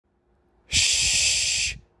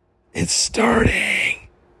It's starting.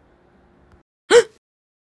 Good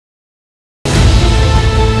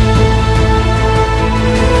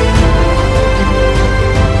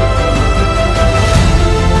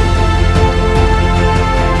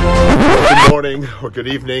morning or good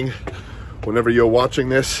evening, whenever you're watching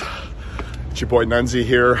this. It's your boy NUNZZIII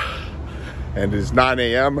here, and it is 9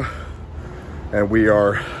 a.m. and we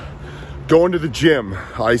are going to the gym.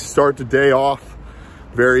 I start the day off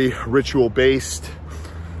very ritual based.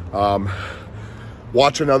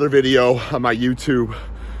 Watch another video on my YouTube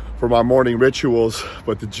for my morning rituals,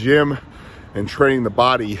 but the gym and training the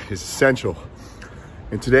body is essential.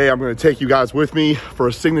 And today I'm going to take you guys with me for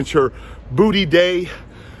a signature booty day,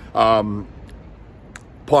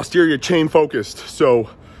 posterior chain focused. So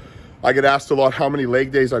I get asked a lot how many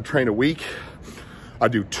leg days I train a week. I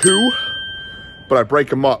do 2, but I break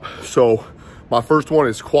them up. So my first one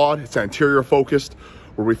is quad. It's anterior focused,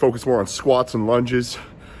 where we focus more on squats and lunges.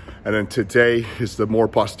 And then today is the more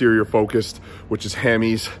posterior focused, which is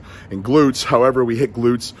hammies and glutes. However, we hit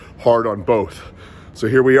glutes hard on both. So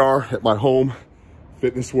here we are at my home,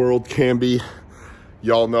 Fitness World, Canby.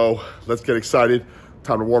 Y'all know, let's get excited.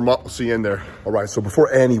 Time to warm up, we'll see you in there. All right, so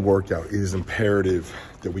before any workout, it is imperative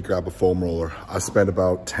that we grab a foam roller. I spend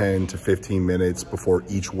about 10 to 15 minutes before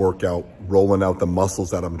each workout rolling out the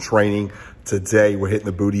muscles that I'm training. Today, we're hitting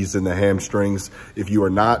the booties and the hamstrings. If you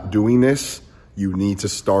are not doing this, you need to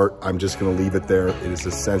start. I'm just gonna leave it there. It is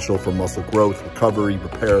essential for muscle growth, recovery,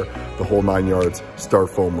 repair, the whole 9 yards. Start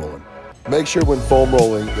foam rolling. Make sure when foam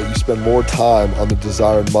rolling that you spend more time on the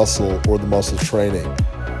desired muscle or the muscle training.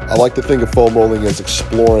 I like to think of foam rolling as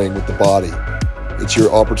exploring with the body. It's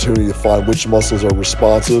your opportunity to find which muscles are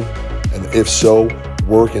responsive, and if so,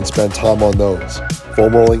 work and spend time on those.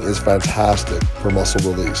 Foam rolling is fantastic for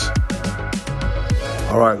muscle release.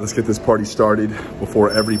 All right, let's get this party started.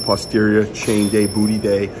 Before every posterior chain day, booty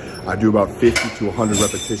day, I do about 50 to 100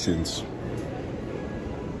 repetitions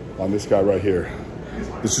on this guy right here.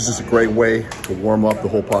 This is just a great way to warm up the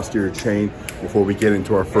whole posterior chain before we get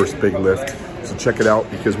into our first big lift. So check it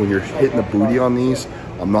out, because when you're hitting the booty on these,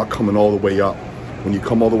 I'm not coming all the way up. When you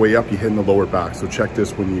come all the way up, you're hitting the lower back. So check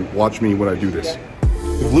this when you watch me when I do this.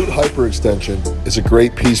 The glute hyperextension is a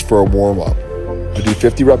great piece for a warm up. I do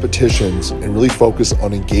 50 repetitions and really focus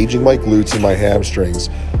on engaging my glutes and my hamstrings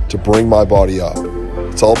to bring my body up.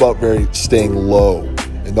 It's all about staying low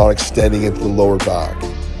and not extending into the lower back.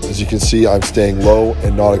 As you can see, I'm staying low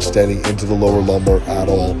and not extending into the lower lumbar at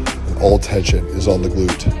all, and all tension is on the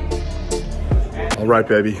glute. All right,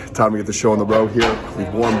 baby, time to get the show on the road here.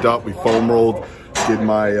 We've warmed up, we foam rolled, did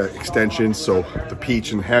my extensions, so the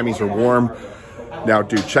peach and hammies are warm. Now,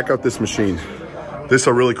 dude, check out this machine. This is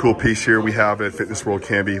a really cool piece here we have at Fitness World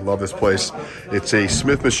Canby. Love this place. It's a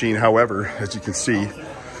Smith machine. However, as you can see,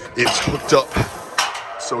 it's hooked up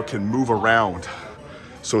so it can move around.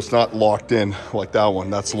 So it's not locked in like that one.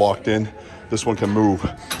 That's locked in. This one can move.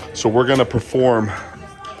 So we're gonna perform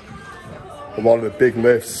a lot of the big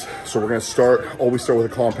lifts. So we're gonna always start with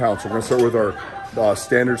a compound. So we're gonna start with our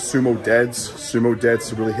standard sumo deads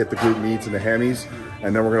to really hit the glute meats and the hammies.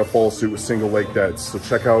 And then we're gonna follow suit with single leg deads. So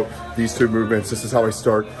check out these 2 movements. This is how I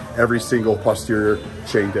start every single posterior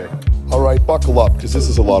chain day. All right, buckle up, because this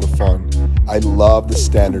is a lot of fun. I love the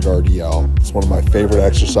standard RDL. It's one of my favorite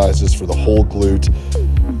exercises for the whole glute.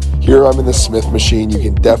 Here I'm in the Smith machine. You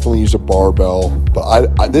can definitely use a barbell,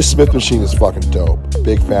 but this Smith machine is fucking dope.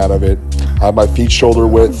 Big fan of it. I have my feet shoulder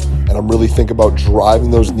width, and I'm really thinking about driving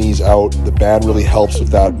those knees out. The band really helps with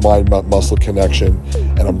that mind-muscle connection,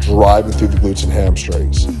 and I'm driving through the glutes and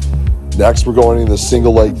hamstrings. Next, we're going into the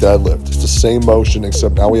single leg deadlift. It's the same motion,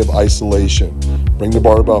 except now we have isolation. Bring the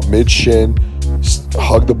bar about mid-shin,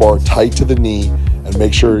 hug the bar tight to the knee, and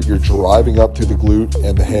make sure you're driving up through the glute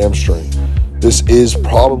and the hamstring. This is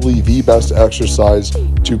probably the best exercise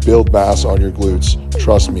to build mass on your glutes.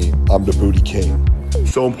 Trust me, I'm the booty king.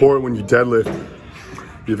 So important when you deadlift,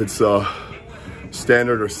 if it's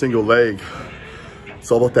standard or single leg,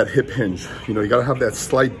 it's all about that hip hinge. You know, you gotta have that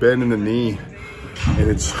slight bend in the knee, and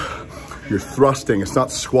you're thrusting, it's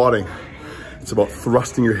not squatting. It's about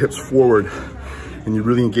thrusting your hips forward, and you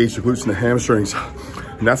really engage the glutes and the hamstrings.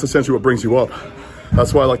 And that's essentially what brings you up.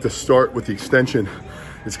 That's why I like to start with the extension.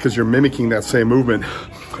 It's because you're mimicking that same movement,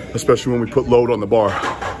 especially when we put load on the bar.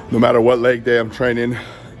 No matter what leg day I'm training,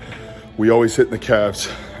 we always hit in the calves.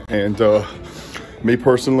 And me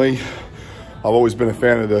personally, I've always been a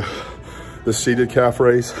fan of the seated calf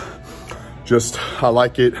raise. I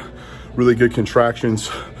like it, really good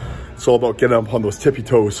contractions. It's all about getting up on those tippy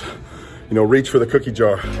toes. You know, reach for the cookie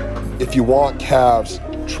jar. If you want calves,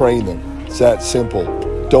 train them. It's that simple.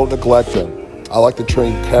 Don't neglect them. I like to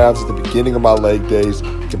train calves at the beginning of my leg days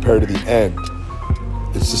compared to the end.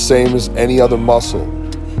 It's the same as any other muscle.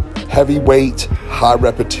 Heavy weight, high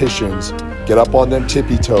repetitions, get up on them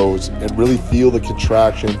tippy toes and really feel the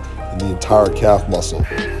contraction in the entire calf muscle.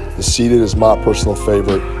 The seated is my personal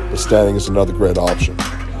favorite, but standing is another great option.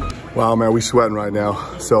 Wow, man, we sweating right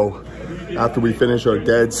now. So after we finish our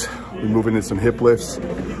deads, we move into some hip lifts.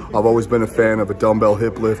 I've always been a fan of a dumbbell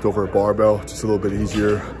hip lift over a barbell, just a little bit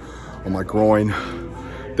easier on my groin.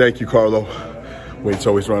 Thank you, Carlo. Weight's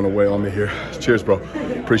always running away on me here. Cheers, bro.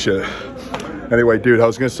 Appreciate it. Anyway, dude, I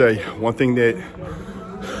was gonna say, one thing that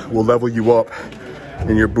will level you up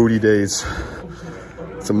in your booty days,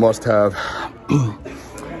 it's a must-have.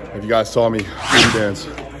 If you guys saw me booty dance,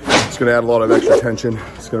 it's gonna add a lot of extra tension.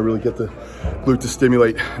 It's gonna really get the glute to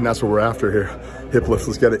stimulate, and that's what we're after here. Hip lift,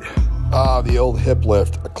 let's get it. The old hip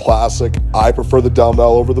lift, a classic. I prefer the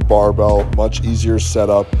dumbbell over the barbell, much easier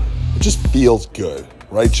setup. It just feels good,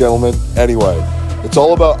 right, gentlemen? Anyway, it's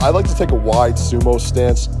all about, I like to take a wide sumo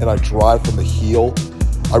stance and I drive from the heel.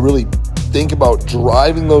 I really think about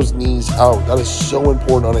driving those knees out. That is so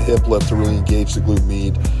important on a hip lift to really engage the glute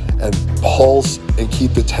med and pulse and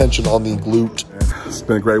keep the tension on the glute. It's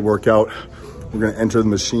been a great workout. We're gonna enter the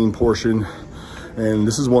machine portion. And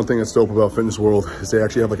this is one thing that's dope about Fitness World is they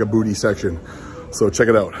actually have like a booty section. So check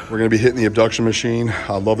it out. We're gonna be hitting the abduction machine.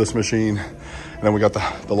 I love this machine. And then we got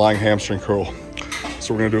the lying hamstring curl.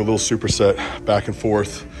 So we're gonna do a little superset back and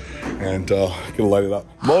forth and gonna light it up.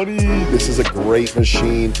 Money, this is a great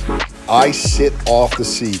machine. I sit off the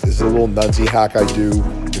seat. This is a little nunzie hack I do.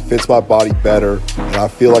 It fits my body better and I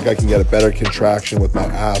feel like I can get a better contraction with my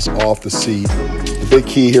ass off the seat. The big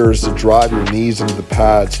key here is to drive your knees into the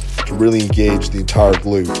pads to really engage the entire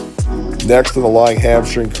glute. Next on the lying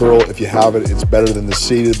hamstring curl, if you have it, it's better than the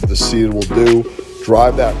seated, but the seated will do.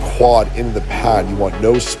 Drive that quad into the pad. You want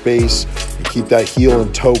no space and keep that heel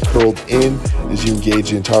and toe curled in as you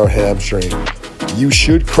engage the entire hamstring. You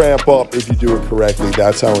should cramp up if you do it correctly.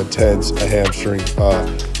 That's how intense a hamstring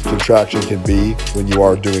contraction can be when you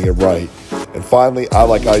are doing it right. And finally, I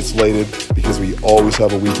like isolated because we always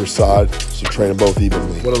have a weaker side, so train them both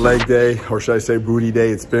evenly. What a leg day, or should I say booty day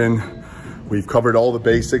it's been. We've covered all the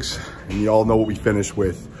basics and you all know what we finished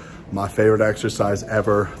with. My favorite exercise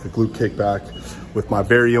ever, the glute kickback with my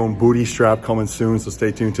very own booty strap coming soon, so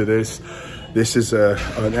stay tuned to this. This is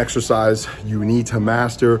an exercise you need to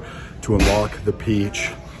master to unlock the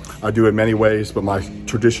peach. I do it many ways, but my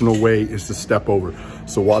traditional way is to step over.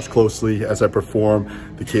 So watch closely as I perform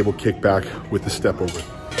the cable kickback with the step over.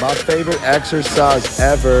 My favorite exercise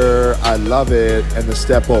ever, I love it, and the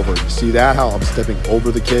step over. You see that, how I'm stepping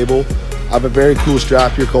over the cable? I have a very cool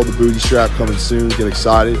strap here called the booty strap coming soon, get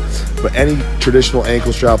excited. But any traditional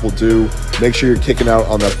ankle strap will do. Make sure you're kicking out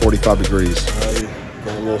on that 45 degrees. Alrighty,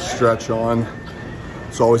 got a little stretch on.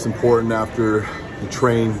 It's always important after you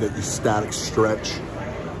train that you static stretch.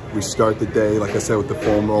 We start the day, like I said, with the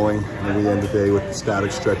foam rolling, and we end the day with the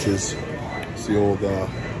static stretches. It's the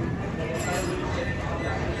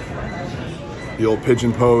old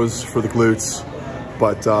pigeon pose for the glutes.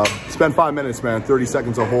 But spend 5 minutes, man, 30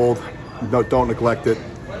 seconds of hold. Don't neglect it,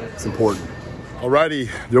 it's important. Alrighty,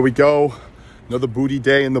 there we go. Another booty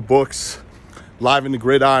day in the books. Live in the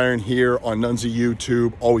gridiron here on NUNZZIII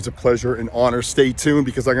YouTube. Always a pleasure and honor. Stay tuned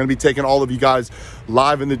because I'm gonna be taking all of you guys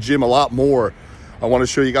live in the gym a lot more. I wanna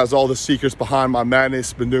show you guys all the secrets behind my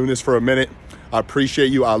madness. Been doing this for a minute. I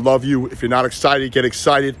appreciate you, I love you. If you're not excited, get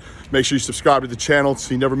excited. Make sure you subscribe to the channel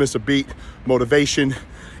so you never miss a beat. Motivation,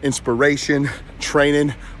 inspiration,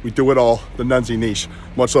 training, we do it all, the NUNZZIII niche.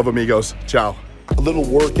 Much love, amigos, ciao. A little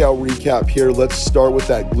workout recap here. Let's start with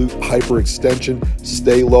that glute hyperextension.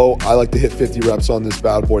 Stay low. I like to hit 50 reps on this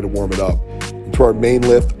bad boy to warm it up. Into our main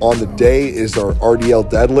lift on the day is our RDL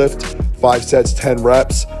deadlift. 5 sets, 10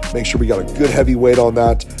 reps. Make sure we got a good heavy weight on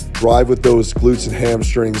that. Drive with those glutes and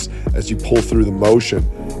hamstrings as you pull through the motion.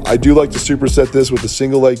 I do like to superset this with a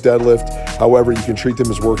single leg deadlift. However, you can treat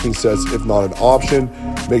them as working sets if not an option.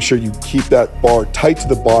 Make sure you keep that bar tight to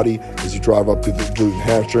the body as you drive up to the glute and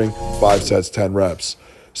hamstring. 5 sets, 10 reps.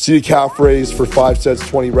 Seated calf raise for 5 sets,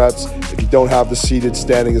 20 reps. If you don't have the seated,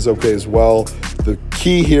 standing is okay as well. The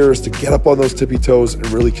key here is to get up on those tippy toes and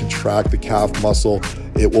really contract the calf muscle.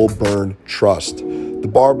 It will burn, trust. The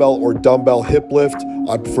barbell or dumbbell hip lift,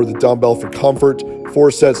 I prefer the dumbbell for comfort. 4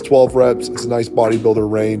 sets, 12 reps. It's a nice bodybuilder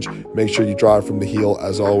range. Make sure you drive from the heel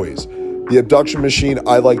as always. The abduction machine,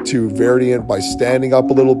 I like to vary it by standing up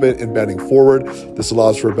a little bit and bending forward. This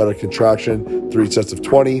allows for a better contraction. 3 sets of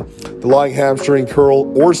 20. The lying hamstring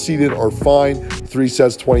curl or seated are fine. 3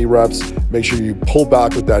 sets, 20 reps. Make sure you pull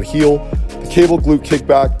back with that heel. The Cable glute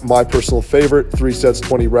kickback, my personal favorite, 3 sets,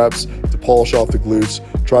 20 reps to polish off the glutes.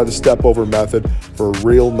 Try the step over method for a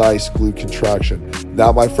real nice glute contraction.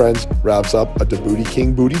 That, my friends, wraps up a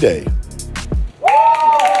DABOOTEEKING Booty Day.